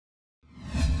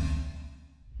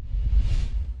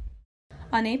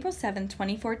On April 7,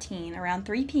 2014, around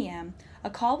 3 p.m., a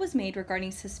call was made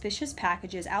regarding suspicious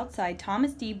packages outside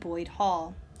Thomas D. Boyd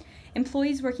Hall.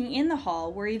 Employees working in the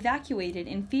hall were evacuated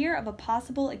in fear of a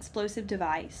possible explosive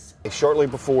device. Shortly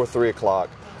before 3 o'clock,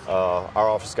 our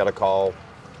office got a call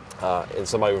and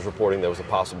somebody was reporting there was a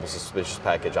possible suspicious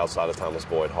package outside of Thomas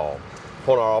Boyd Hall.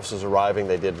 Upon our officers arriving,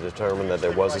 they did determine that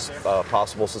there was a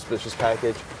possible suspicious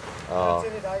package,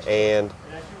 and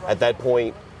at that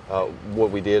point,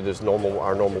 what we did is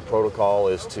our normal protocol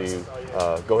is to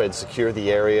go ahead and secure the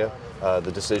area.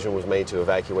 The decision was made to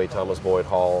evacuate Thomas Boyd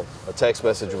Hall. A text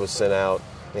message was sent out,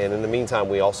 and in the meantime,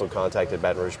 we also contacted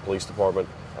Baton Rouge Police Department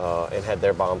and had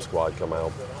their bomb squad come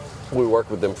out. We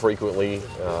work with them frequently.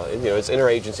 It's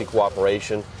interagency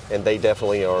cooperation, and they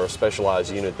definitely are a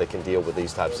specialized unit that can deal with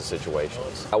these types of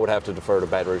situations. I would have to defer to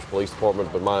Baton Rouge Police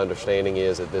Department, but my understanding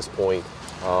is at this point,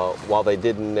 while they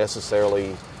couldn't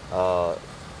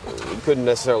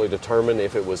necessarily determine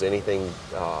if it was anything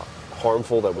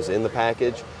harmful that was in the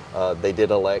package, they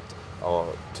did elect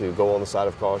to go on the side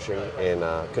of caution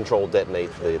and control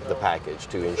detonate the package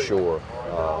to ensure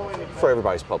for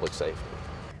everybody's public safety.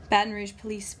 Baton Rouge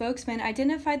police spokesman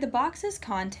identified the box's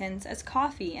contents as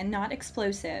coffee and not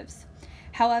explosives.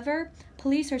 However,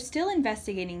 police are still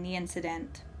investigating the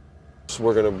incident.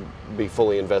 We're going to be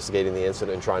fully investigating the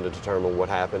incident and trying to determine what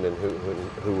happened and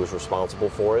who was responsible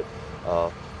for it.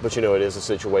 But it is a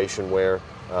situation where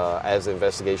as the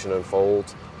investigation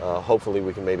unfolds, hopefully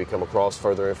we can maybe come across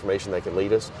further information that can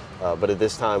lead us. But at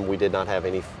this time, we did not have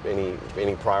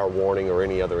any prior warning or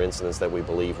any other incidents that we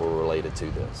believe were related to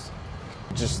this.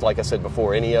 Just like I said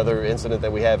before, any other incident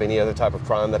that we have, any other type of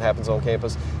crime that happens on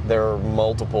campus, there are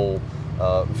multiple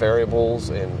variables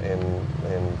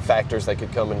and factors that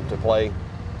could come into play.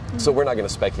 So we're not going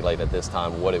to speculate at this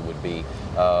time what it would be.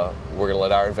 We're going to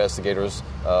let our investigators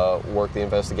work the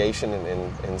investigation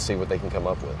and see what they can come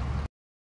up with.